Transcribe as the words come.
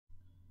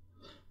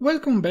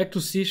Welcome back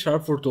to C#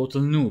 for Total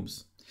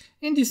Noobs.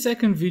 In this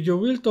second video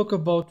we'll talk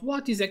about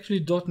what is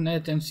actually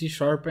 .NET and C#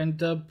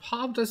 and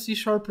how does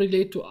C#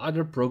 relate to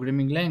other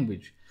programming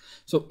language.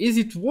 So is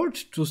it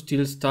worth to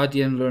still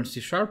study and learn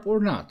C# or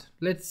not?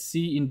 Let's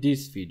see in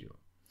this video.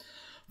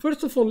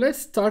 First of all,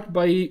 let's start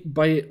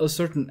by a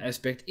certain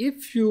aspect.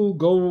 If you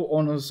go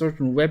on a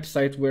certain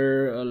website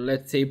where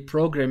let's say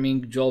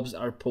programming jobs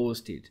are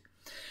posted,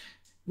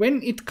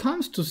 when it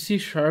comes to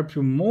C#,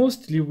 you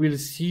mostly will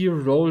see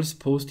roles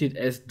posted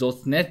as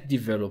 .NET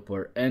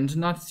developer and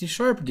not C#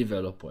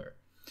 developer.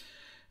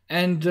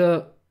 And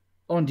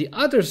on the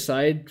other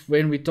side,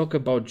 when we talk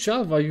about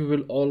Java, you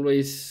will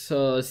always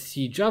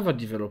see Java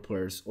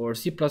developers or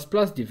C++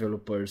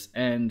 developers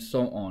and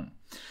so on.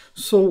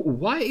 So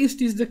why is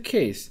this the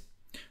case?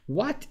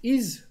 What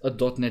is a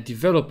 .NET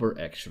developer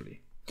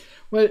actually?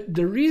 Well,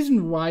 the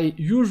reason why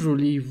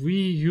usually we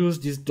use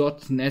this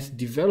 .NET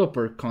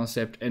developer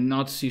concept and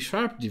not C#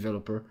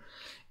 developer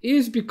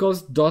is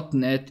because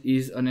 .NET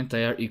is an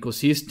entire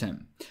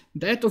ecosystem.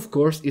 That of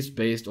course is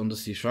based on the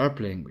C#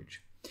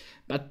 language.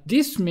 But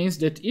this means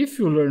that if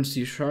you learn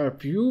C#,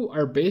 you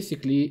are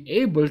basically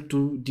able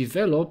to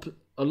develop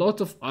a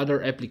lot of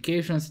other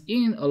applications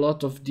in a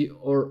lot of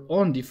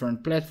on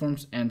different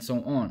platforms and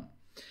so on.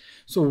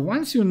 So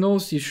once you know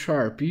C#,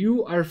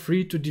 you are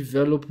free to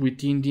develop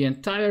within the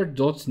entire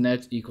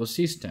 .NET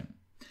ecosystem.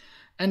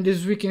 And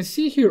as we can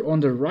see here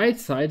on the right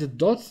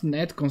side,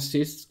 .NET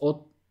consists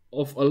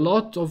of a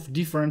lot of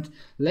different,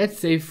 let's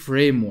say,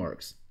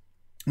 frameworks.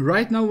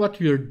 Right now what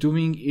we are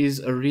doing is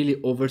a really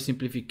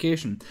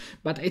oversimplification,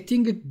 but I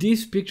think that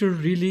this picture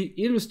really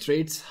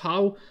illustrates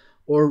how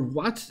or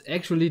what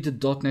actually the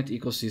 .NET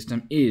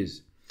ecosystem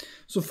is.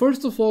 So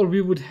first of all,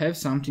 we would have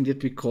something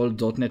that we call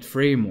 .NET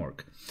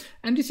Framework.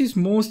 And this is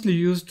mostly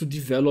used to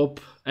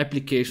develop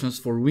applications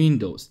for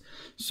Windows.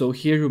 So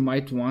here you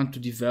might want to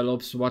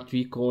develop what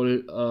we call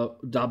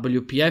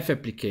WPF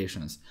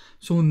applications.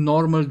 So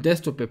normal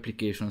desktop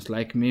applications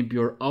like maybe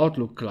your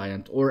Outlook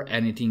client or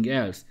anything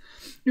else.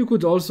 You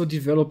could also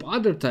develop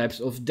other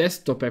types of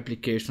desktop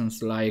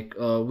applications like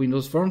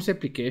Windows Forms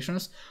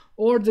applications,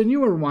 or the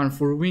newer one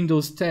for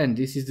Windows 10.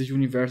 This is the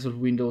Universal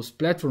Windows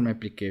Platform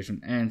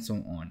application and so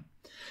on.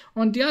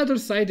 On the other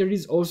side, there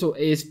is also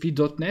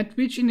ASP.NET,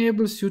 which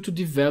enables you to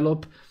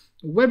develop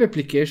web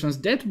applications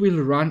that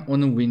will run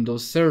on a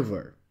Windows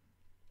server.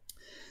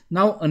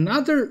 Now,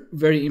 another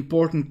very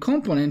important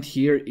component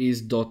here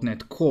is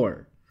 .NET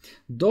Core.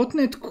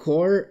 .NET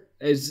Core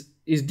is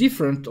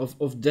different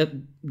of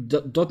that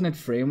 .NET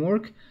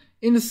Framework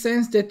in the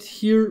sense that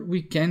here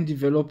we can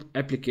develop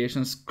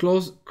applications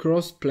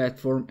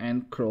cross-platform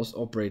and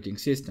cross-operating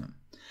system.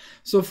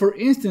 So for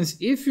instance,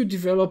 if you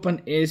develop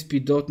an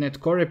ASP.NET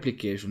Core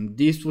application,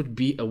 this would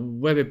be a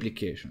web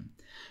application.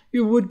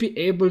 You would be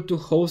able to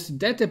host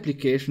that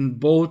application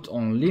both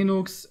on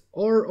Linux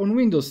or on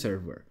Windows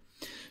Server.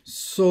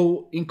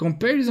 So in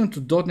comparison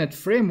to .NET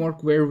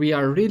Framework, where we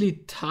are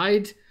really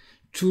tied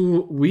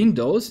to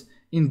Windows,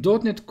 in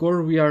 .NET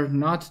Core we are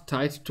not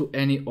tied to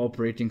any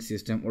operating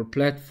system or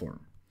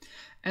platform.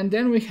 And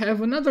then we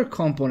have another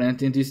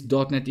component in this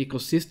 .NET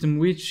ecosystem,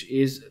 which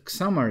is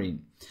Xamarin.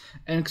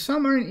 And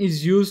Xamarin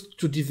is used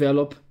to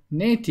develop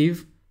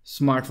native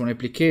smartphone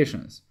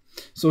applications.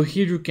 So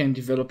here you can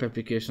develop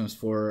applications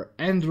for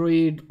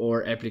Android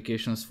or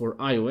applications for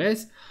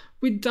iOS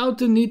without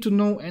the need to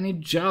know any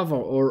Java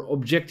or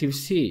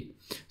Objective-C.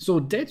 So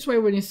that's why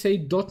when you say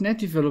 .NET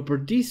developer,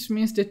 this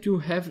means that you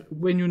have,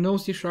 when you know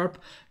C#,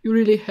 you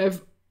really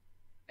have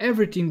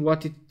everything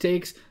what it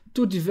takes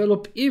to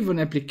develop even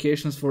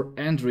applications for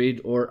Android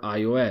or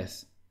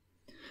iOS.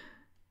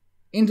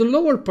 In the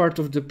lower part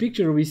of the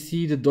picture we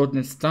see the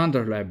 .NET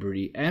Standard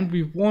library, and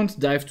we won't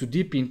dive too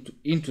deep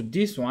into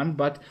this one,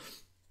 but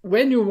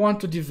when you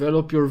want to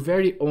develop your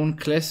very own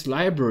class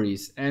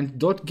libraries, and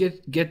don't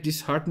get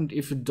disheartened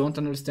if you don't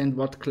understand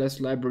what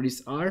class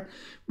libraries are,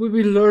 we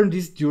will learn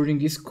this during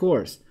this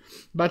course.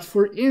 But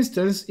for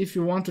instance, if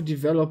you want to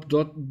develop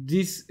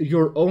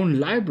your own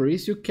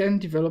libraries, you can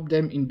develop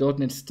them in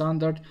 .NET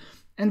Standard,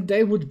 and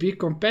they would be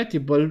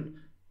compatible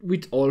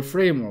with all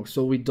frameworks,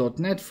 so with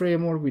 .NET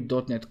Framework, with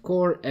 .NET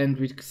Core, and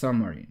with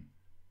Xamarin.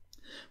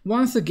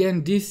 Once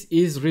again, this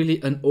is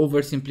really an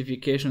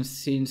oversimplification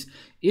since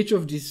each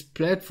of these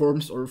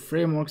platforms or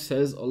frameworks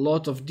has a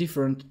lot of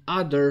different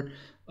other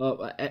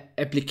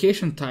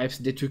application types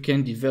that you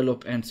can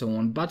develop and so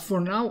on. But for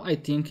now, I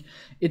think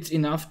it's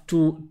enough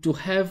to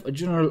have a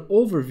general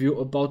overview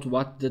about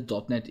what the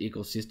 .NET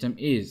ecosystem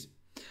is.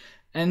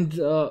 And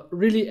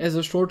really, as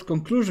a short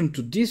conclusion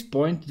to this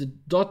point, the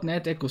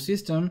 .NET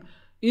ecosystem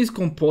is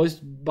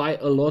composed by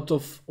a lot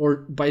of,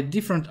 or by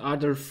different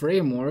other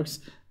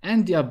frameworks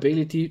and the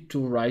ability to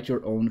write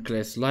your own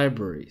class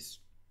libraries.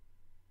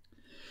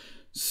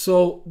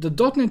 So the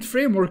 .NET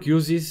Framework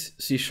uses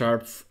C#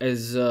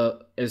 as a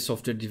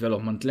software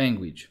development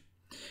language.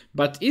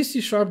 But is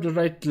C# the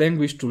right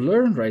language to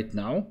learn right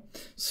now?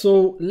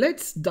 So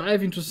let's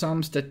dive into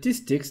some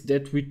statistics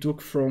that we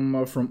took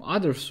from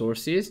other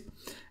sources,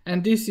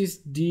 And this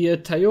is the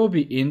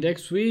TIOBE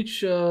index,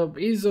 which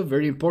is a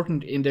very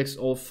important index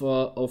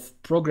of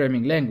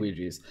programming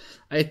languages.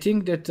 I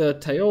think that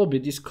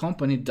TIOBE, this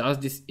company, does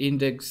this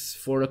index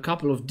for a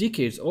couple of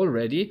decades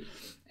already.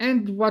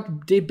 And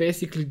what they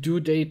basically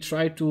do, they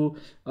try to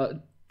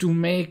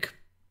make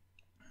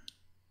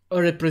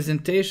a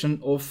representation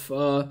of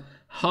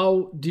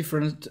how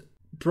different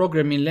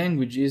programming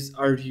languages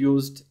are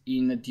used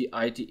in the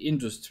IT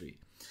industry.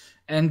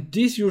 And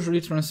this usually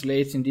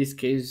translates in this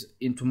case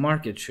into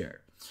market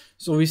share.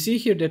 So we see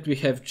here that we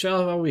have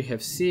Java, we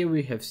have C,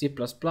 we have C++,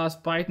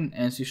 Python,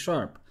 and C#.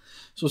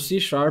 So C#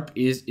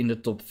 is in the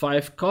top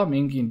 5,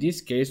 coming in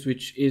this case,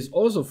 which is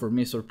also for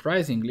me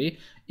surprisingly,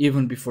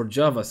 even before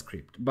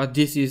JavaScript. But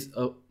this is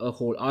a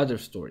whole other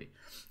story.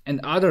 And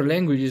other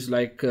languages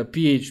like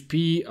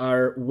PHP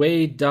are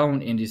way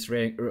down in these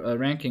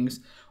rankings,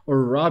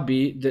 or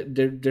Ruby,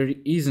 there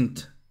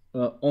isn't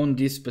on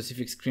this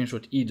specific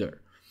screenshot either.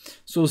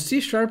 So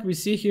C# we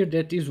see here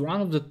that is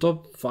one of the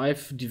top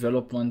 5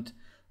 development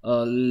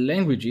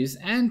languages,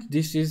 and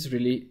this is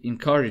really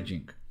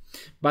encouraging.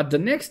 But the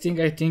next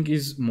thing I think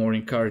is more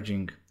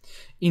encouraging.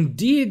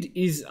 Indeed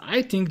is,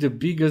 I think, the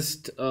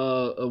biggest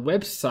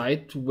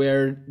website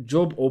where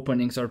job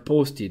openings are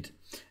posted.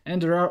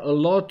 And there are a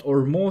lot,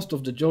 or most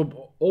of the job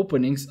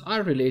openings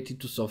are related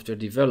to software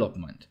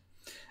development.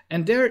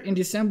 And there in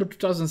December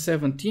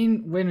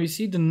 2017, when we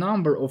see the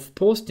number of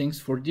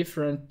postings for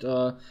different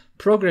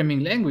programming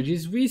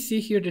languages, we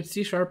see here that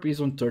C#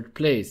 is on 3rd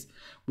place,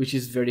 which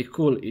is very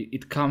cool.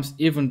 It comes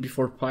even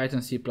before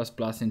Python, C++,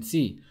 and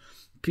C.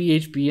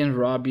 PHP and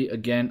Ruby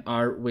again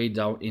are way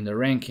down in the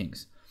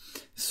rankings.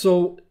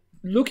 So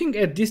looking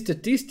at these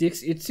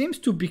statistics, it seems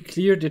to be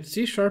clear that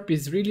C#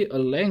 is really a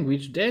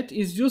language that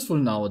is useful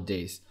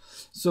nowadays.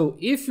 So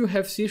if you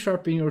have C#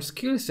 in your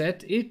skill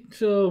set,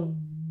 it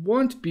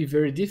won't be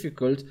very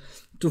difficult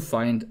to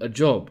find a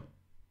job.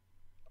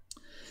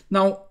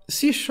 Now,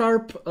 C#,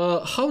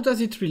 how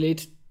does it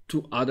relate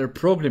to other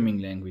programming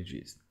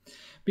languages?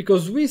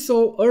 Because we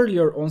saw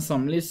earlier on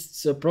some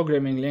lists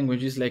programming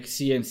languages like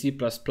C and C++,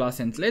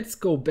 and let's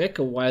go back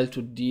a while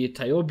to the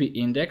TIOBE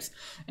index,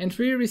 and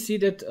here we see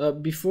that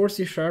before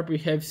C# we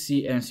have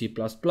C and C++.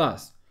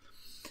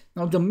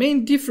 Now the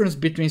main difference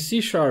between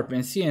C#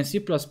 and C and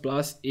C++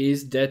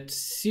 is that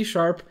C#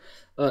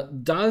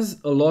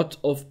 does a lot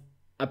of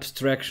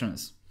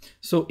abstractions.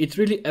 So it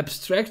really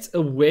abstracts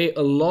away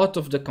a lot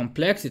of the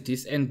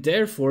complexities, and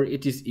therefore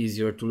it is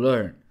easier to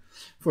learn.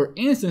 For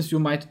instance, you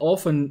might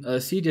often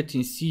see that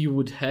in C you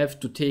would have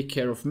to take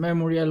care of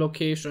memory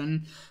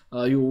allocation,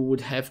 you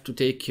would have to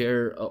take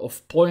care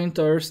of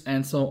pointers,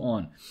 and so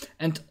on.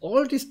 And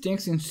all these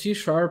things in C#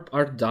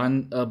 are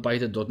done by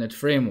the .NET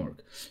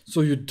framework.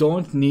 So you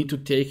don't need to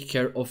take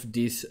care of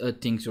these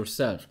things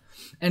yourself.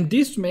 And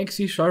this makes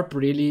C#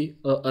 really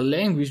a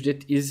language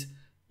that is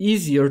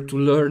easier to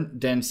learn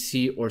than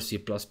C or C++.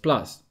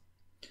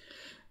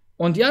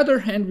 On the other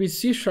hand, with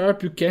C#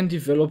 you can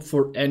develop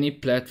for any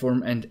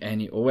platform and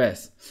any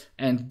OS.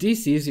 And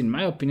this is, in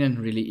my opinion,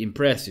 really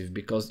impressive,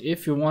 because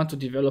if you want to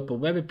develop a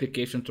web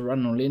application to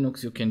run on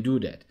Linux, you can do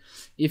that.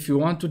 If you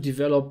want to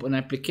develop an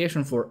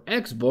application for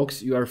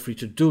Xbox, you are free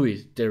to do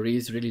it. There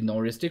is really no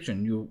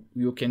restriction.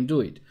 You can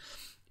do it.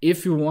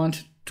 If you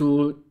want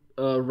to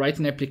write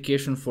an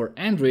application for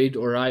Android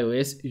or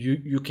iOS,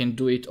 you can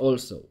do it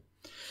also.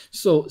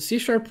 So C#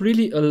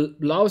 really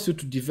allows you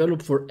to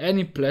develop for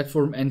any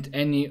platform and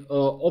any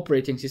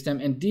operating system,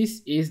 and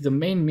this is the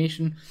main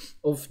mission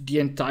of the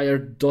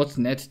entire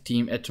 .NET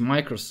team at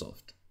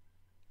Microsoft.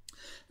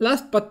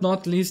 Last but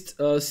not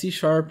least, C#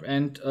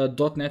 and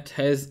 .NET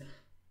has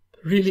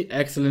really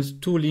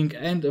excellent tooling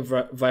and a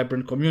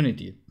vibrant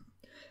community.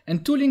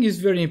 And tooling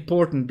is very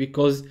important,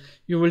 because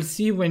you will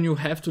see when you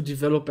have to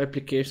develop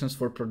applications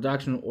for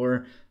production,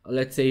 or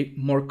let's say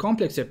more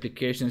complex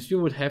applications, you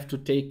would have to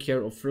take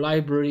care of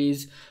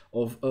libraries,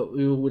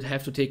 you would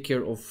have to take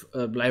care of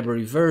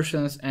library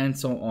versions, and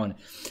so on.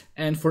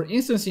 And for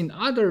instance, in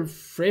other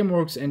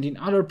frameworks and in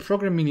other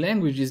programming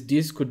languages,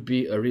 this could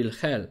be a real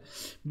hell.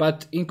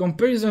 But in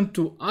comparison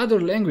to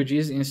other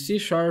languages, in C#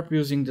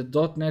 using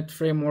the .NET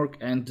framework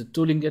and the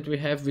tooling that we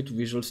have with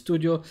Visual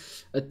Studio,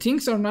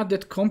 things are not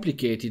that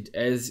complicated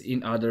as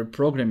in other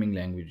programming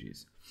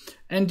languages.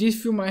 And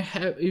if you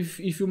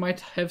might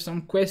have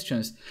some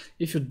questions,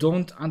 if you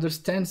don't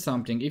understand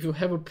something, if you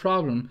have a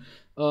problem,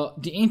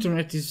 the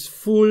internet is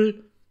full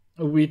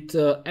with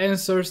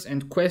answers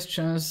and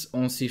questions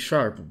on C#,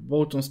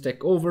 both on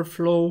Stack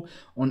Overflow,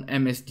 on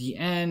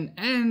MSDN,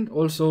 and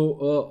also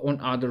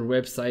on other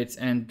websites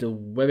and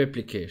web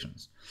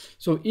applications.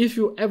 So if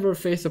you ever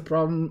face a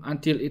problem,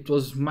 until it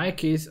was my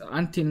case,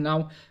 until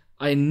now,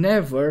 I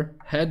never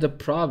had a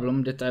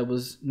problem that I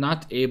was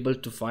not able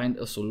to find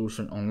a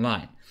solution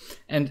online.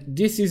 And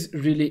this is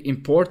really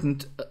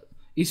important,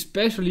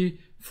 especially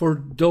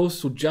for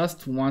those who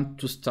just want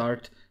to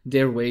start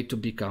their way to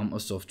become a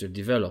software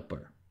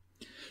developer.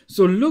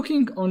 So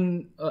looking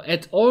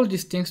at all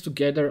these things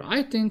together,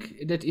 I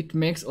think that it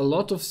makes a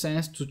lot of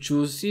sense to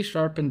choose C#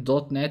 and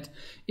 .NET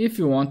if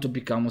you want to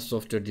become a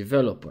software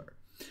developer.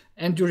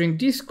 And during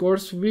this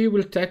course, we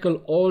will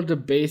tackle all the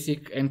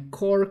basic and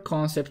core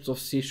concepts of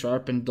C#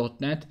 and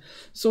 .NET,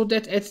 so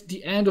that at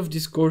the end of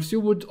this course, you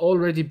would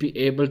already be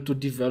able to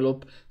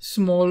develop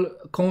small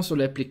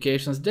console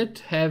applications that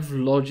have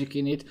logic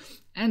in it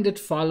and that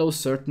follow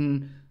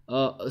certain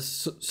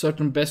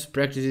best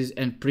practices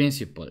and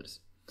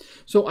principles.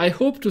 So I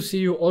hope to see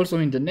you also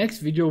in the next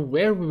video,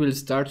 where we will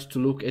start to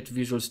look at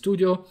Visual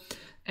Studio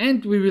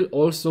and we will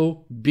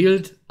also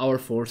build our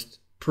first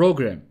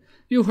program.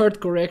 You heard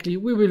correctly,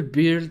 we will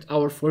build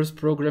our first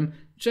program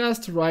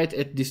just right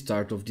at the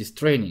start of this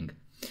training.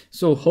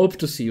 So hope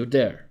to see you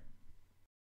there.